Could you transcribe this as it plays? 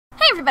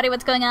everybody,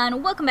 what's going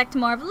on? Welcome back to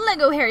more of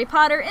LEGO Harry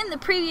Potter. In the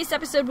previous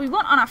episode, we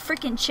went on a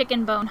freaking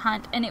chicken bone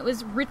hunt, and it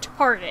was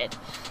retarded.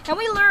 And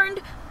we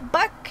learned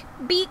buck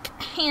beak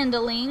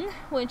handling,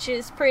 which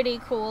is pretty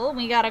cool.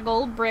 We got a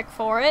gold brick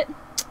for it.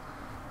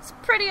 It's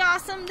pretty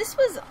awesome. This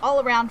was all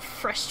around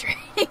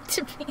frustrating,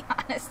 to be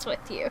honest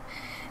with you.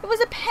 It was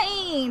a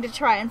pain to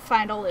try and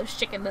find all those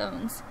chicken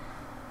bones.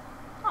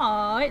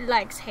 Aw, it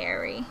likes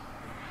Harry.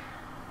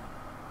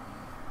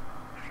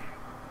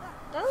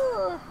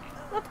 Oh,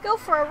 let's go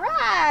for a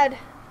ride.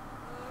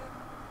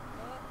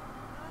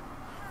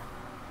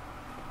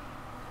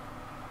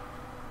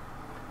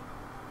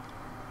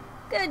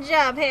 Good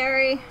job,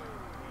 Harry.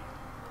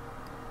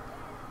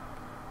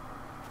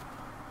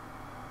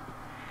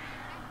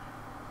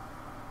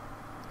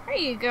 Here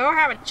you go,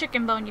 have a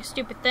chicken bone, you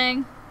stupid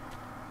thing.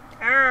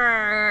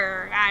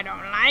 Arrgh, I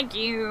don't like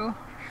you.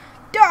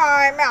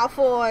 Die,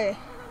 Malfoy!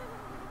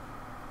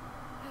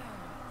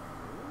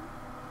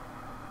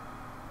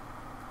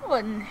 It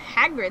wasn't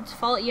Hagrid's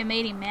fault you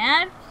made him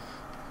mad.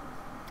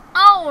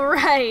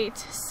 Alright,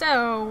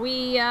 so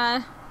we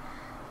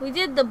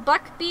did the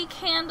buckbeak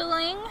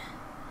handling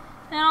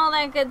and all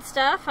that good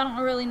stuff. I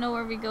don't really know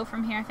where we go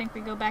from here. I think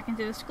we go back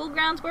into the school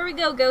grounds. Where we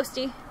go,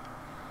 Ghosty?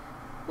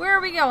 Where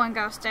are we going,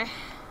 Ghosty?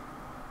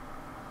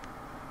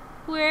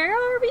 Where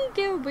are we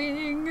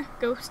going,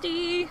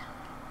 Ghosty?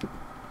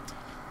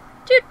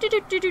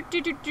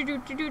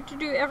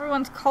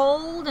 Everyone's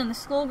cold and the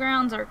school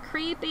grounds are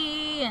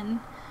creepy, and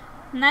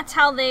that's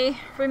how they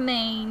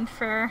remain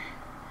for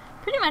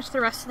pretty much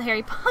the rest of the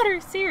Harry Potter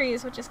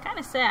series, which is kind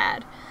of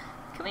sad.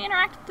 Can we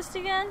interact with this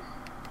again?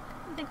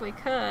 I don't think we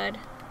could.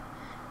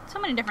 So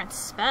many different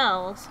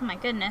spells. Oh my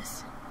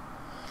goodness.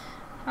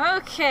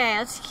 Okay,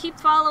 let's keep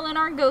following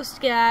our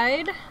ghost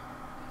guide.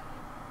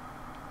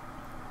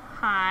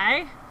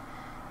 Hi.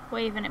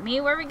 Waving at me.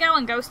 Where are we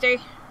going,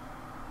 Ghosty?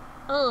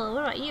 Oh,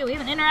 what about you? We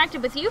haven't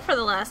interacted with you for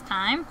the last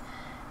time.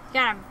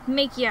 Gotta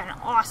make you an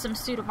awesome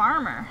suit of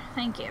armor.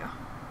 Thank you.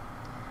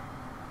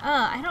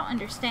 I don't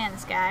understand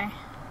this guy.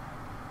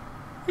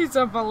 He's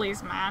a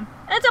policeman.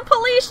 It's a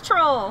police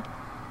troll!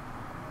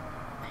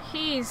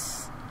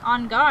 He's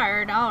on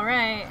guard,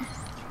 alright.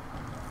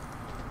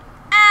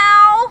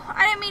 Ow!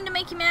 I didn't mean to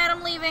make you mad,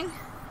 I'm leaving.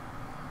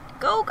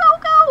 Go, go,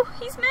 go!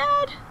 He's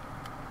mad!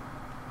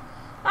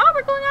 Oh,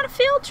 we're going on a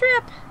field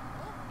trip!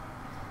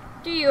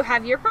 Do you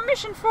have your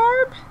permission,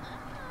 Forb?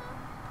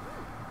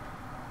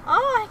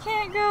 Oh, I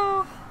can't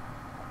go.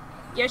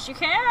 Yes, you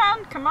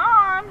can. Come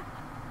on.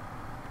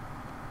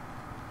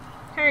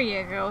 Here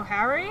you go,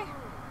 Harry.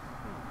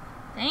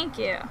 Thank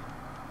you.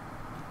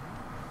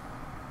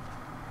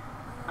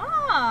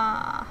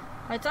 Ah,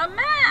 it's a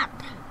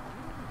map.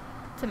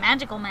 It's a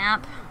magical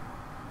map.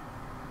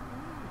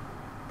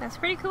 That's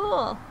pretty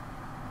cool.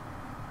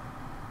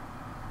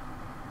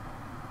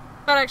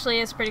 That actually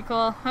is pretty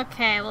cool.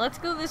 Okay, well, let's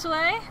go this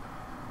way.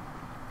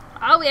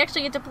 Oh, we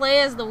actually get to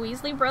play as the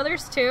Weasley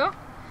brothers, too.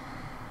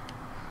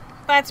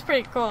 That's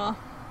pretty cool.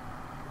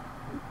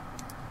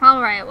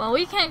 Alright, well,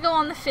 we can't go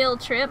on the field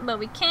trip, but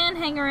we can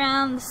hang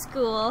around the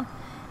school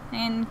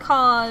and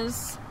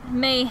cause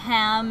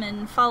mayhem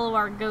and follow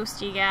our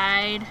ghosty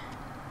guide.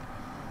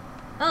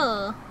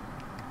 Oh.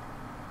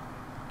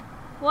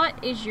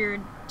 What is your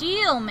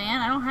deal,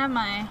 man? I don't have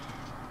my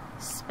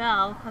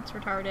spell. That's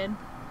retarded.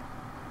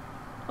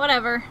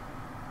 Whatever.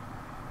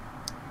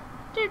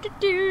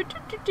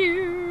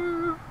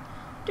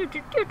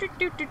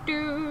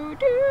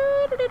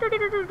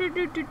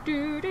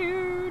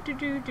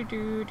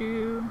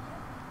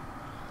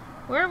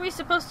 Where are we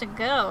supposed to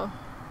go?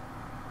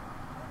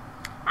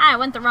 I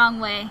went the wrong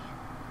way.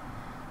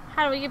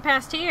 How do we get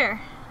past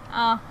here?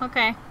 Oh,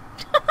 okay.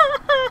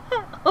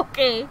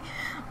 Okay.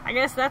 I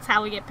guess that's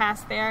how we get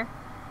past there.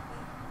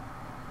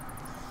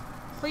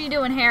 What are you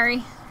doing,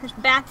 Harry? There's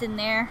bats in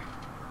there.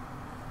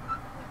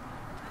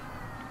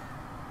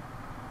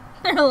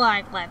 They're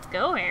like, let's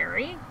go,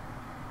 Harry.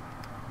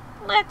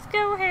 Let's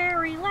go,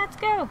 Harry. Let's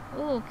go.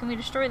 Ooh, can we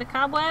destroy the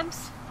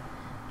cobwebs?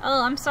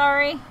 Oh, I'm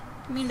sorry.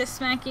 I mean to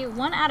smack you.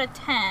 1 out of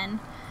 10.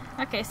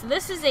 Okay, so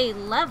this is a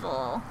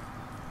level.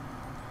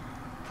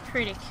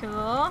 Pretty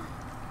cool.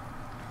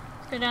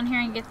 Let's go down here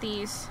and get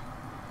these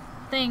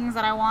things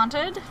that I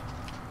wanted.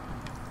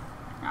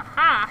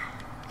 Aha!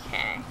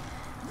 Okay.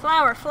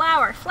 Flower,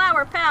 flower,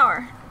 flower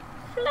power.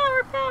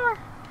 Flower power.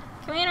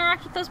 Can we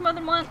interact with those more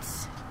than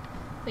once?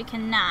 We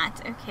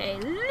cannot. Okay.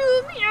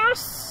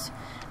 Lumious!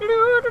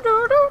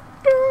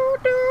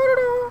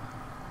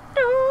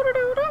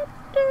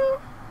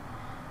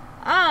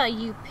 Ah,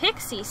 you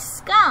pixie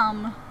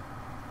scum!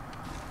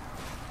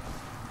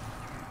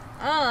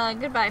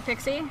 Goodbye,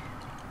 pixie.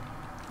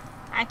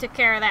 I took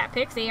care of that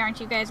pixie, aren't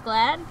you guys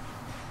glad?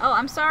 Oh,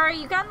 I'm sorry,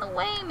 you got in the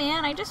way,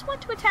 man. I just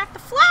want to attack the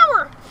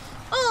flower!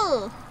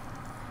 Oh!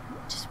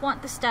 Just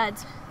want the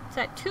studs. Is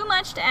that too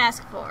much to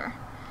ask for?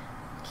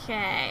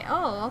 Okay.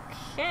 Oh,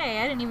 okay.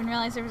 I didn't even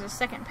realize there was a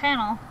second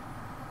panel.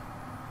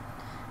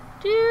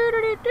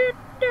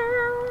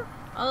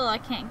 Oh, I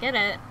can't get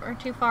it. We're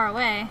too far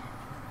away.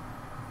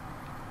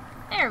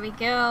 There we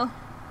go.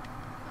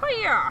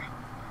 Hiya!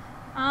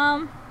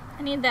 I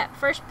need that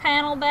first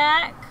panel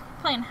back.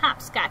 I'm playing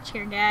hopscotch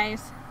here,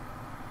 guys.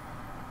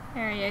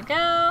 There you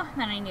go.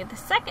 Then I need the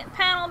second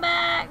panel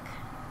back.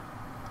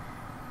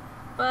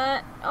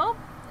 But, oh,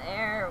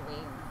 there we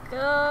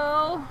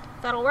go.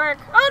 That'll work.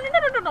 Oh,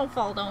 no, don't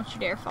fall. Don't you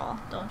dare fall.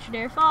 Don't you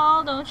dare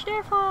fall. Don't you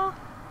dare fall.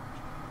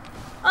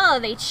 Oh,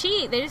 they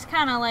cheat. They just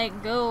kind of,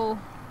 like, go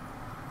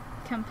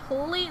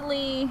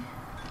completely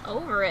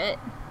over it.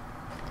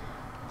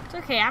 It's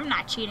okay. I'm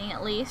not cheating,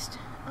 at least.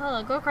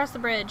 Oh, go across the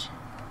bridge.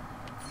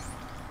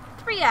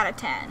 3 out of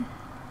 10.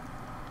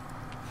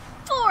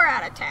 4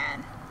 out of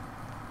 10.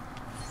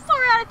 4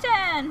 out of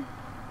 10.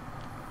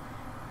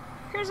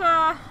 Here's a...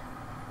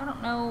 I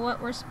don't know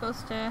what we're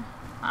supposed to...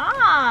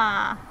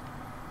 Ah!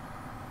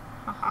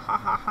 Ha ha ha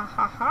ha ha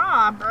ha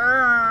ha!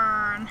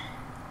 Burn!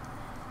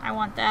 I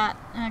want that.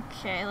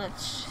 Okay,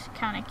 let's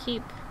kind of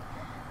keep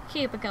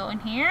it going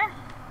here.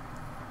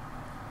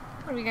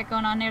 What do we got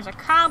going on? There's a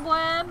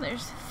cobweb.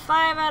 There's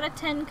 5 out of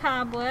 10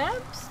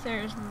 cobwebs.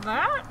 There's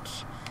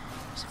that.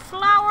 There's a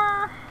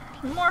flower.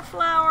 Some more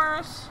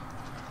flowers.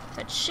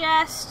 The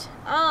chest.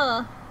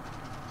 Ugh.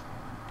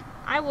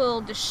 I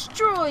will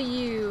destroy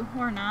you.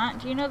 Or not.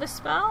 Do you know the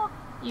spell?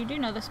 You do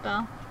know the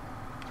spell.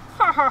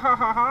 Ha ha ha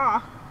ha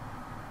ha.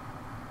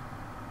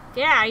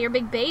 Yeah, you're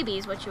big baby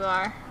is what you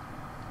are.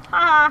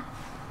 Ha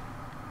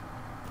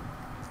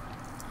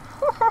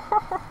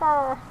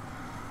ha.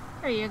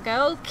 There you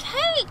go.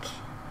 Cake!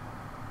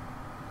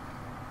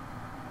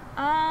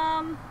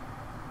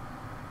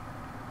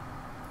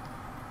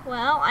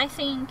 Well, I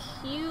think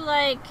you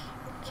like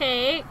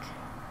cake.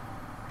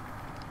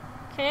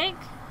 Cake?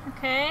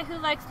 Okay, who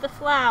likes the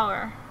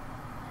flower?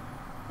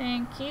 I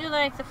think you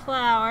like the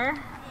flower.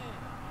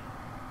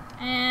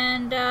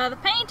 And, the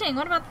painting.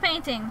 What about the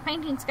painting? The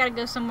painting's gotta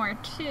go somewhere,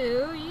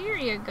 too. Here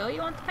you go.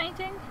 You want the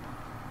painting?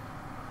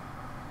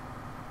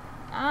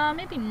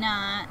 Maybe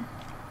not.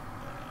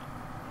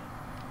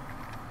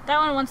 That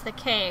one wants the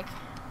cake.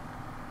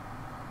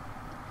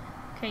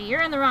 Okay,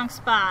 you're in the wrong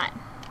spot.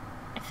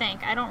 I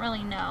think. I don't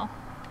really know.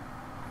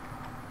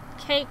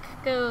 Cake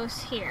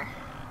goes here.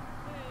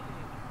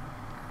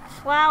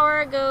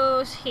 Flower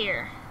goes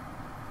here.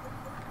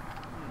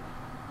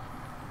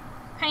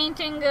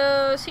 Painting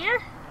goes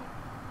here.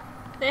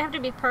 They have to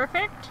be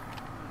perfect.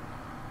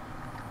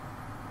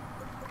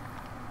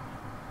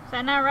 Is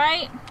that not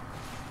right?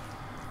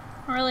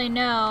 I don't really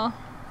know.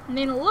 I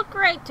mean, it looked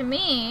right to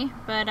me,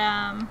 but,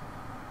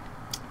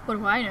 what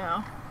do I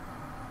know?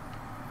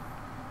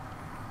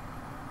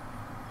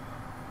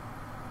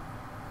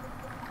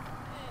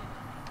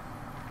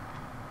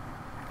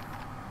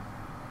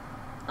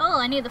 Oh,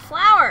 I need the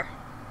flower.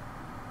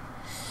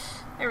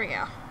 There we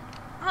go.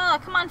 Oh,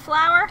 come on,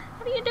 flower.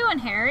 What are you doing,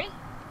 Harry?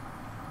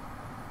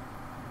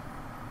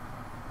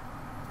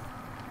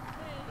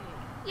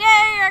 Yay,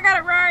 I got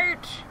it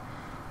right.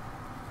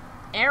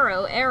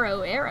 Arrow,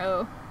 arrow,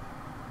 arrow.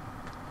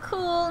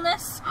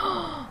 Coolness.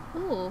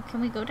 Ooh,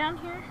 can we go down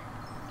here?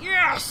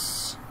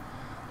 Yes!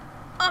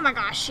 Oh my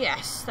gosh,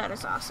 yes. That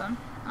is awesome.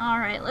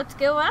 Alright, let's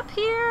go up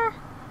here.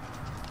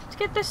 Let's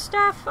get this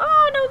stuff.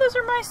 Oh no, those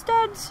are my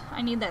studs.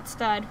 I need that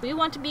stud. We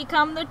want to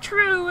become the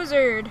true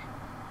wizard.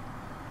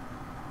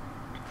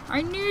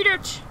 I need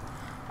it.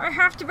 I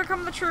have to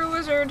become the true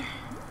wizard.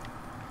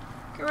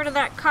 Get rid of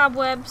that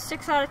cobweb.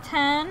 6 out of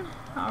 10.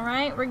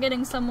 Alright, we're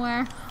getting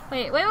somewhere.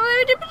 Wait.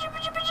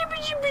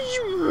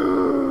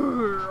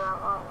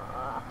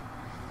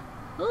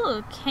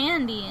 Ooh,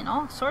 candy and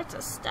all sorts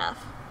of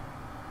stuff.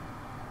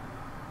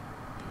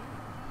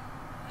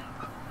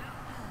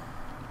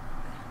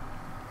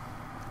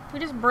 We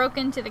just broke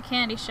into the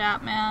candy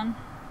shop, man.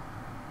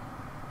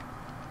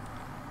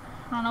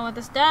 I don't know what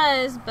this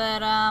does,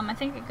 but I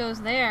think it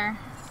goes there.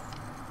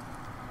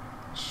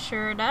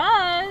 Sure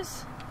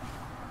does.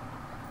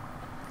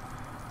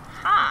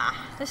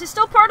 Ha! This is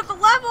still part of the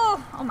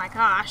level! Oh my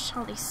gosh,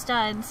 all these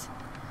studs.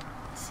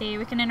 Let's see,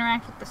 we can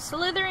interact with the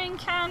slithering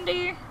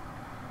candy.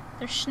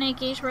 They're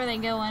snakies, where are they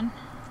going?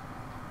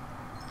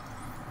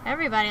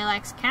 Everybody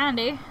likes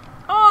candy.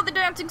 Oh, the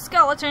dancing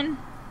skeleton!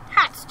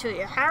 Hats to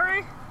you,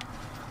 Harry!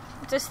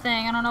 What's this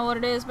thing? I don't know what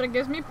it is, but it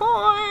gives me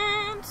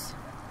points!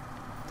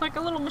 It's like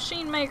a little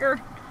machine maker.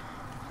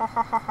 Ha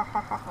ha ha ha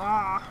ha ha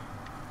ha.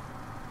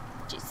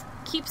 Just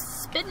keeps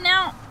spitting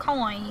out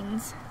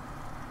coins.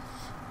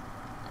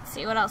 Let's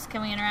see, what else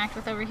can we interact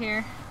with over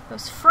here?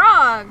 Those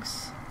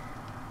frogs!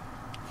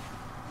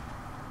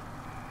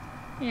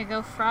 Here you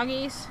go,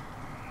 froggies.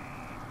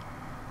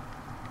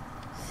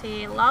 Let's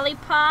see,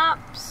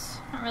 lollipops.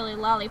 Not really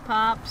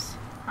lollipops.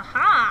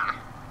 Aha!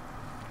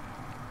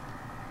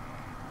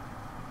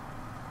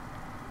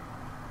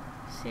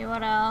 Let's see,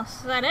 what else?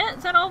 Is that it?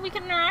 Is that all we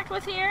can interact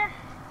with here?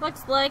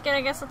 Looks like it.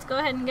 I guess let's go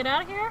ahead and get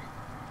out of here.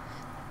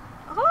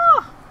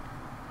 Oh!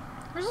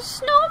 There's a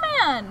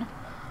snowman!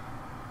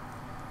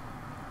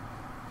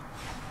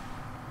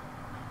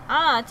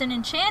 Ah, it's an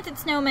enchanted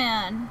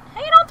snowman.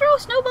 Hey, don't throw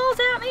snowballs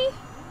at me!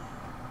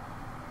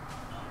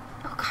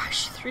 Oh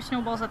gosh, threw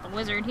snowballs at the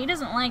wizard. He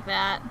doesn't like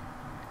that.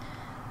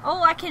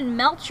 Oh, I can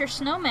melt your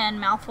snowman,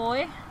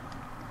 Malfoy.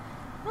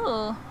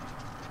 Ooh.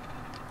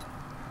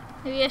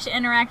 Maybe I should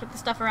interact with the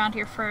stuff around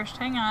here first.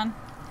 Hang on.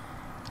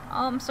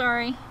 Oh, I'm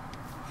sorry.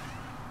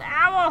 The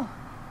owl!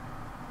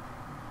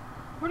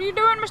 What are you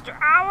doing, Mr.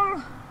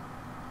 Owl?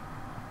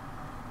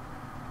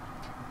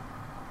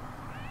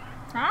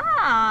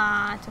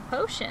 Ah, it's a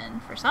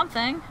potion for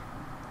something.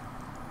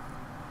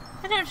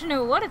 I don't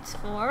know what it's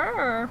for,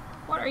 or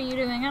what are you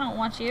doing? I don't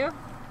want you.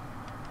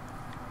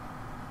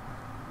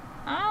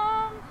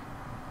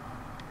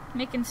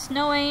 Making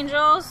snow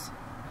angels.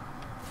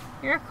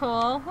 You're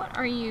cool. What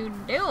are you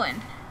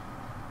doing?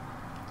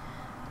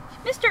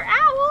 Mr.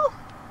 Owl!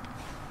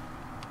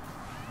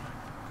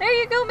 There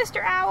you go,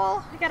 Mr.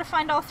 Owl. We gotta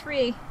find all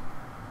three.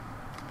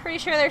 Pretty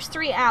sure there's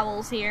 3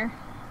 owls here.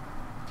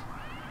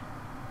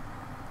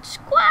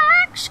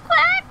 Squawk,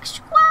 squawk,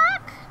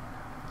 squawk!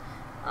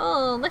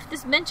 Oh, lift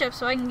this bench up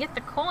so I can get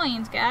the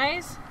coins,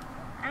 guys.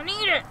 I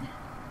need it.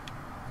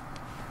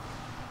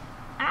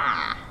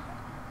 Ah.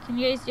 Can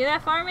you guys do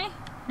that for me?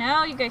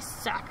 No, you guys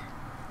suck.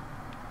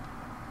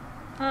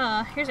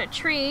 Here's a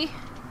tree.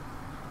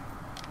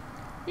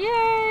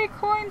 Yay,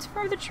 coins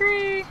for the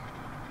tree.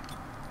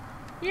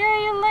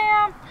 Yay, a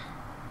lamp.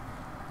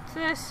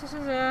 This is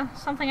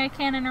something I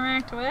can't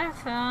interact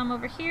with.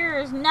 Over here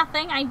is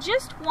nothing. I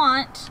just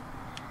want...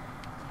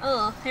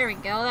 Oh, there we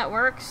go. That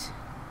works.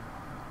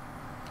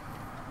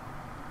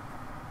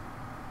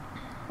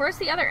 Where's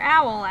the other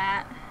owl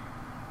at?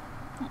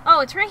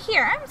 Oh, it's right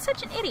here. I'm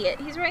such an idiot.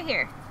 He's right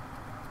here.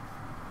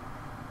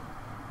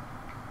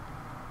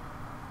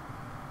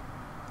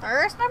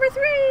 First, number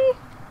 3.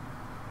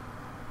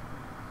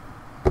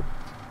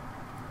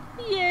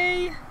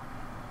 Yay.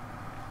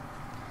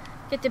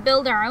 Get to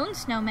build our own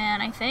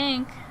snowman, I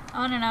think.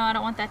 Oh, no, I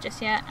don't want that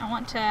just yet. I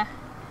want to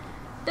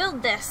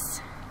build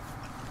this.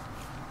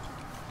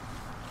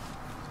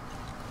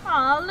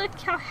 Aw, look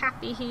how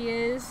happy he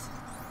is.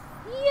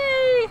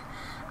 Yay!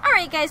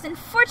 Alright guys,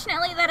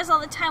 unfortunately that is all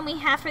the time we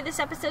have for this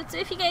episode, so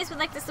if you guys would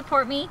like to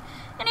support me,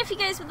 and if you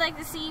guys would like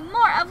to see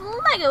more of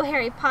LEGO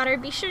Harry Potter,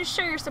 be sure to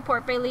show your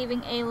support by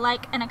leaving a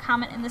like and a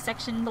comment in the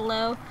section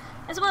below,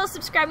 as well as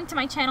subscribing to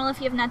my channel if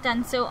you have not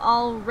done so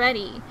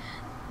already.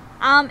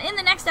 In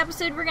the next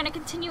episode we're going to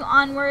continue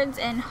onwards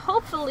and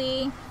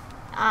hopefully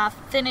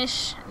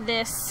finish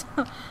this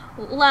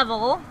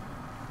level.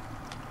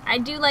 I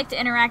do like to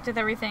interact with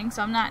everything,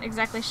 so I'm not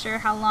exactly sure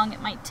how long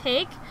it might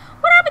take.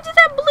 What happened to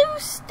that blue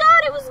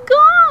stud? It was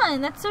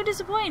gone! That's so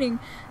disappointing.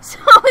 So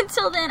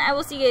until then, I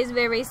will see you guys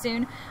very, very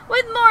soon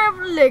with more of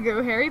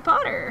LEGO Harry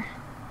Potter.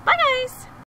 Bye, guys!